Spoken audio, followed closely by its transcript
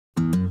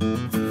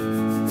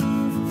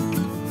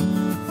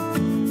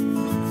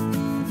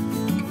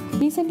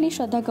Recently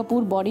Shraddha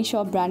Kapoor body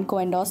shop brand को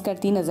endorse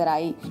करती नजर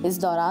आई। इस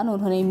दौरान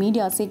उन्होंने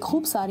मीडिया से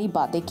खूब सारी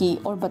बातें की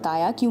और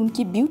बताया कि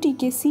उनकी ब्यूटी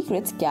के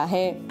सीक्रेट्स क्या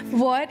है।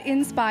 What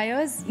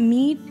inspires me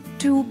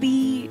to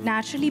be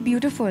naturally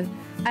beautiful?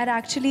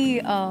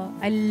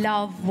 I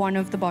love one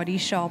of the body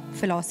shop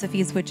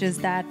philosophies, which is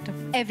that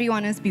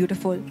everyone is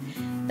beautiful.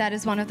 That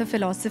is one of the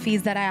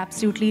philosophies that I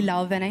absolutely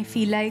love, and I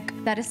feel like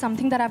that is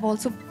something that I've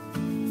also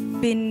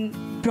been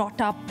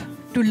brought up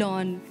to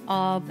learn,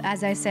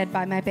 as I said, by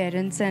my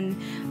parents, and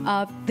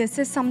this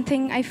is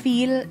something I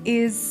feel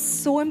is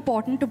so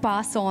important to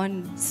pass on,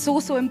 so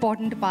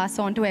important to pass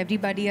on to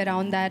everybody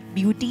around, that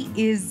beauty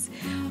is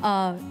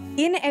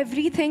in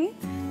everything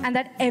and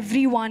that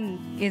everyone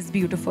is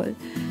beautiful.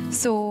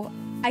 So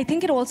I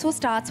think it also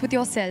starts with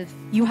yourself.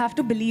 You have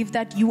to believe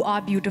that you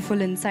are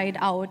beautiful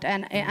inside out,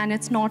 and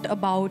it's not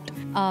about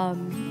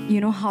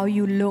how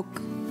you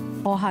look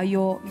or how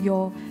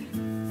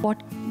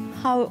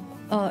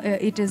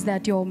it is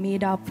that you're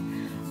made up,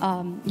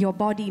 your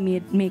body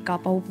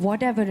makeup or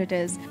whatever it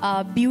is.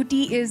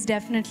 Beauty is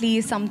definitely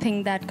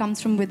something that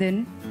comes from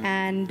within,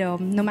 and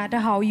no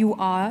matter how you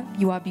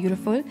are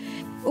beautiful.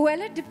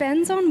 Well, it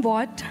depends on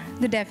what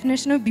the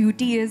definition of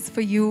beauty is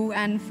for you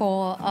and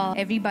for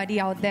everybody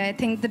out there. I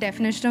think the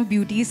definition of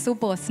beauty is so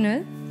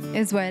personal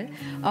as well.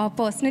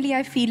 Personally,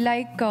 I feel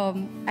like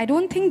I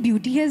don't think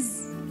beauty has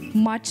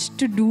much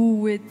to do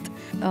with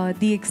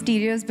the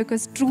exteriors,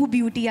 because true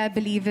beauty, I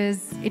believe,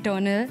 is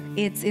eternal.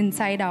 It's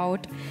inside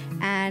out,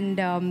 and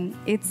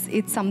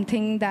it's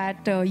something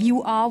that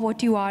you are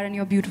what you are, and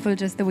you're beautiful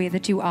just the way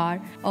that you are.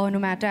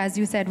 No matter, as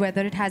you said,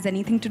 whether it has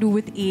anything to do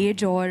with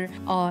age or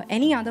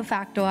any other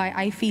factor,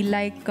 I feel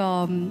like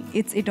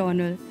it's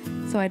eternal.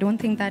 So I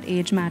don't think that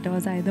age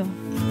matters either.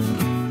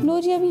 लो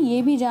जी, अभी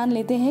ये भी जान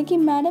लेते हैं कि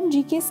madam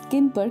जी के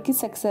skin पर की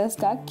सक्सेस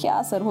का क्या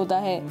असर होता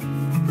है।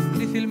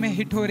 फिल्में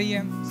हिट हो रही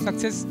है,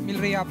 सक्सेस मिल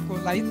रही है आपको।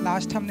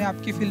 लास्ट हमने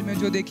आपकी फिल्में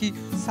जो देखी,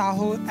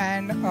 साहो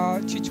एंड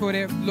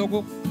छिछोरे,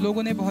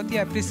 लोगों ने बहुत ही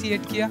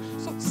अप्रिशिएट किया।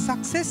 सो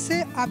सक्सेस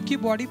से आपकी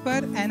बॉडी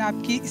पर एंड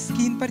आपकी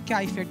स्किन पर क्या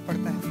इफेक्ट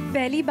पड़ता है?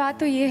 पहली बात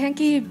तो ये है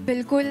कि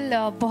बिल्कुल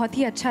बहुत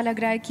ही अच्छा लग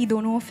रहा है कि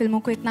दोनों फिल्मों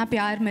को इतना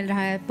प्यार मिल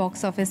रहा है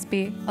बॉक्स ऑफिस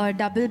पे।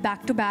 डबल बैक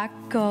टू बैक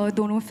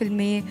दोनों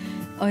फिल्में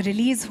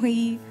रिलीज़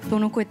हुई,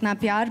 दोनों को इतना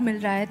प्यार मिल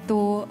रहा है,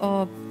 तो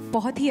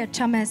बहुत ही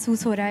अच्छा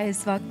महसूस हो रहा है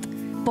इस वक्त।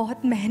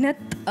 बहुत मेहनत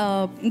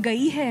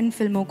गई है इन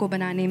फिल्मों को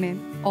बनाने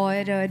में,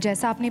 और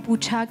जैसा आपने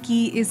पूछा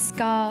कि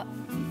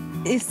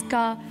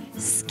इसका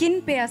स्किन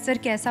पे असर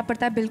कैसा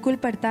पड़ता है, बिल्कुल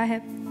पड़ता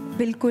है।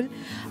 बिल्कुल,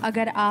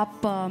 अगर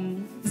आप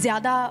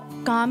ज़्यादा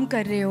काम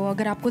कर रहे हो,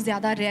 अगर आपको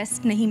ज़्यादा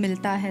रेस्ट नहीं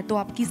मिलता है, तो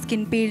आपकी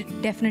स्किन पे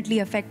डेफिनेटली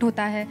अफेक्ट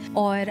होता है।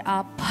 और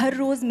आप हर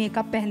रोज़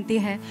मेकअप पहनते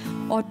हैं,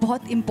 और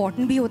बहुत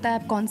इम्पॉर्टेंट भी होता है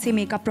आप कौन से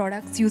मेकअप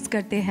प्रोडक्ट्स यूज़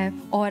करते हैं,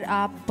 और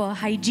आप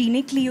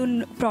हाइजीनिकली उन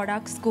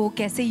प्रोडक्ट्स को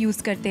कैसे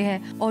यूज़ करते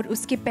हैं, और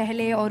उसके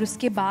पहले और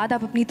उसके बाद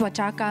आप अपनी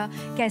त्वचा का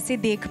कैसे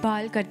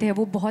देखभाल करते हैं,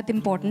 वो बहुत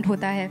इम्पॉर्टेंट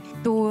होता है।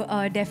 तो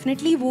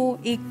डेफिनेटली वो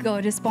एक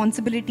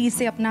रिस्पॉन्सिबिलिटी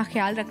से अपना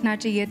ख्याल रखना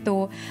चाहिए।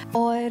 तो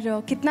और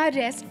कितना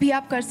रेस्ट भी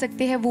आप कर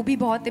सकते हैं, वो भी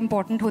बहुत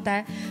इम्पॉर्टेंट होता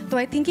है। तो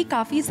आई थिंक कि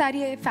काफ़ी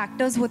सारे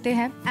फैक्टर्स होते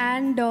हैं,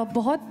 एंड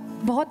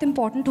बहुत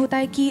इम्पॉर्टेंट होता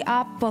है कि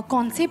आप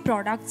कौन से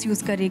प्रोडक्ट्स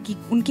यूज़ करें, कि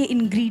उनके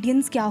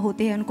इंग्रेडिएंट्स क्या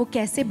होते हैं, उनको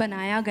कैसे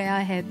बनाया गया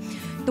है।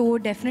 तो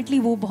डेफिनेटली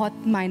वो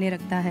बहुत मायने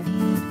रखता है।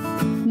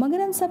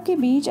 मगर इन सब के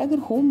बीच अगर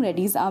होम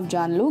रेमेडीज आप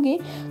जान लोगे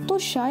तो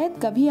शायद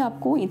कभी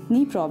आपको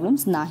इतनी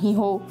प्रॉब्लम्स ना ही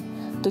हो।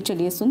 तो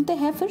चलिए सुनते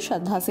हैं फिर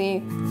श्रद्धा से।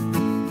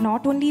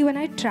 Not only when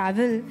I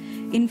travel,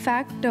 in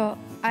fact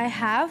I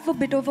have a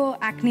bit of a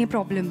acne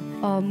problem.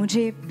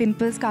 मुझे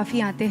पिंपल्स काफ़ी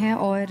आते हैं,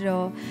 और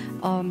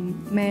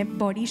मैं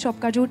बॉडी शॉप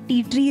का जो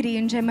टी ट्री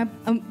रेंज है मैं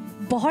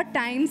बहुत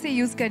टाइम से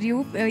यूज़ कर रही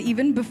हूँ,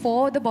 even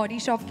before the body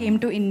shop came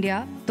to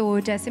India. तो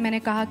जैसे मैंने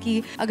कहा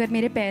कि अगर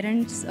मेरे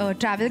पेरेंट्स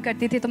ट्रैवल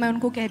करते थे तो मैं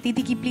उनको कहती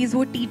थी कि प्लीज़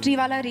वो टी ट्री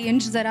वाला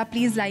रेंज ज़रा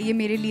प्लीज़ लाइए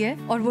मेरे लिए,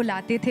 और वो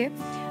लाते थे।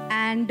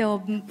 एंड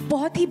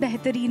बहुत ही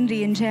बेहतरीन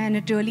रेंज है, and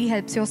it really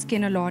helps your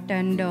skin a lot.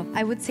 And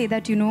I would say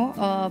that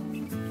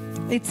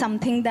it's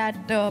something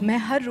that मैं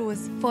हर रोज़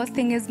फर्स्ट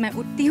थिंग इज़ मैं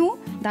उठती हूँ,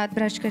 दांत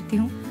ब्रश करती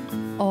हूँ,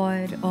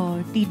 और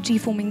tea tree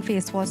foaming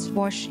face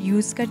wash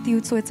use करती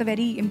हूँ। So it's a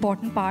very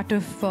important part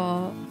of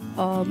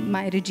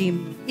my regime.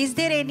 Is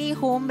there any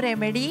home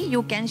remedy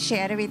you can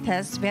share with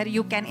us where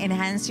you can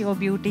enhance your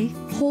beauty?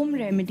 Home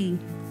remedy,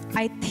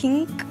 I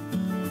think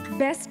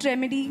best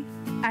remedy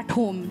at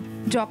home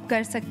जो आप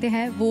कर सकते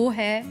हैं वो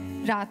है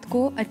रात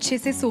को अच्छे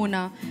से सोना,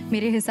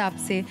 मेरे हिसाब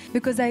से।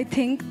 Because I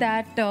think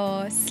that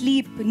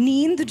sleep,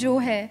 नींद जो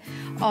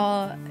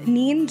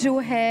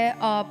है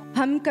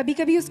हम कभी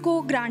कभी उसको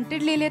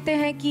ग्रांटेड ले लेते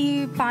हैं कि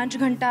 5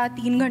 घंटा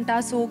 3 घंटा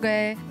सो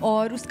गए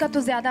और उसका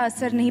तो ज़्यादा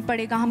असर नहीं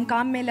पड़ेगा, हम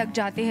काम में लग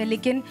जाते हैं।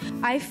 लेकिन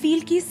आई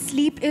फील कि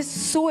sleep is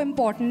so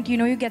important,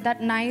 you get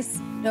that nice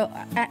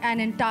an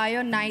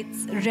entire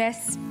night's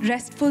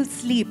restful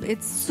sleep.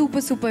 It's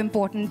super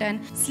important,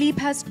 and sleep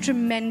has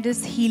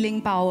tremendous healing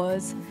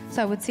powers.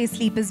 So I would say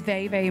sleep is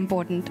very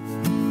important.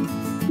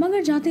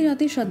 मगर जाते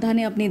जाते श्रद्धा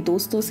ने अपने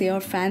दोस्तों से और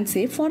fan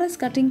से forest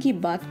cutting की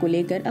बात को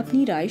लेकर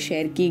अपनी राय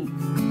शेयर की।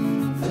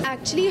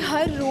 एक्चुअली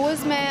हर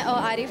रोज़ मैं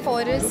आरे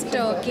फॉरेस्ट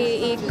के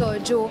एक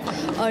जो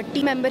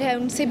टीम मेंबर है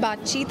उनसे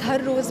बातचीत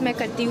हर रोज़ मैं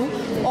करती हूँ।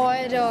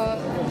 और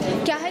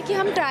क्या है कि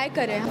हम ट्राई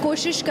कर रहे हैं,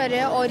 कोशिश कर रहे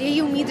हैं और यही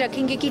उम्मीद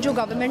रखेंगे कि जो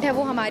गवर्नमेंट है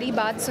वो हमारी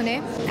बात सुने।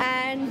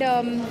 एंड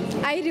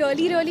आई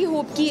रियली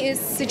होप कि इस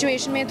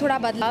सिचुएशन में थोड़ा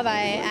बदलाव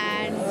आए।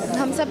 एंड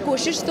हम सब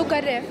कोशिश तो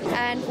कर रहे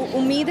हैं एंड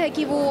उम्मीद है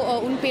कि वो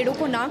उन पेड़ों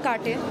को ना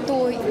काटे।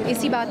 तो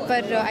इसी बात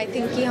पर आई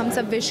थिंक कि हम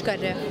सब विश कर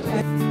रहे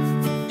हैं।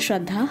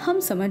 श्रद्धा, हम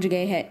समझ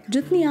गए हैं,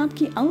 जितनी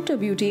आपकी आउटर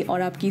ब्यूटी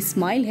और आपकी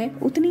स्माइल है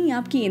उतनी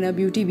आपकी इनर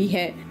ब्यूटी भी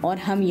है। और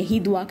हम यही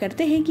दुआ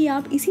करते हैं कि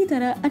आप इसी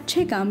तरह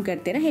अच्छे काम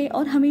करते रहे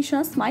और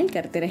हमेशा स्माइल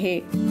करते रहे।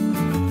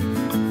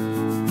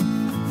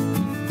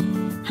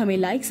 हमें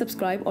लाइक,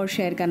 सब्सक्राइब और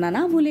शेयर करना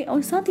ना भूले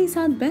और साथ ही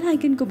साथ बेल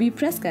आइकन को भी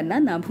प्रेस करना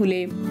ना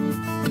भूले।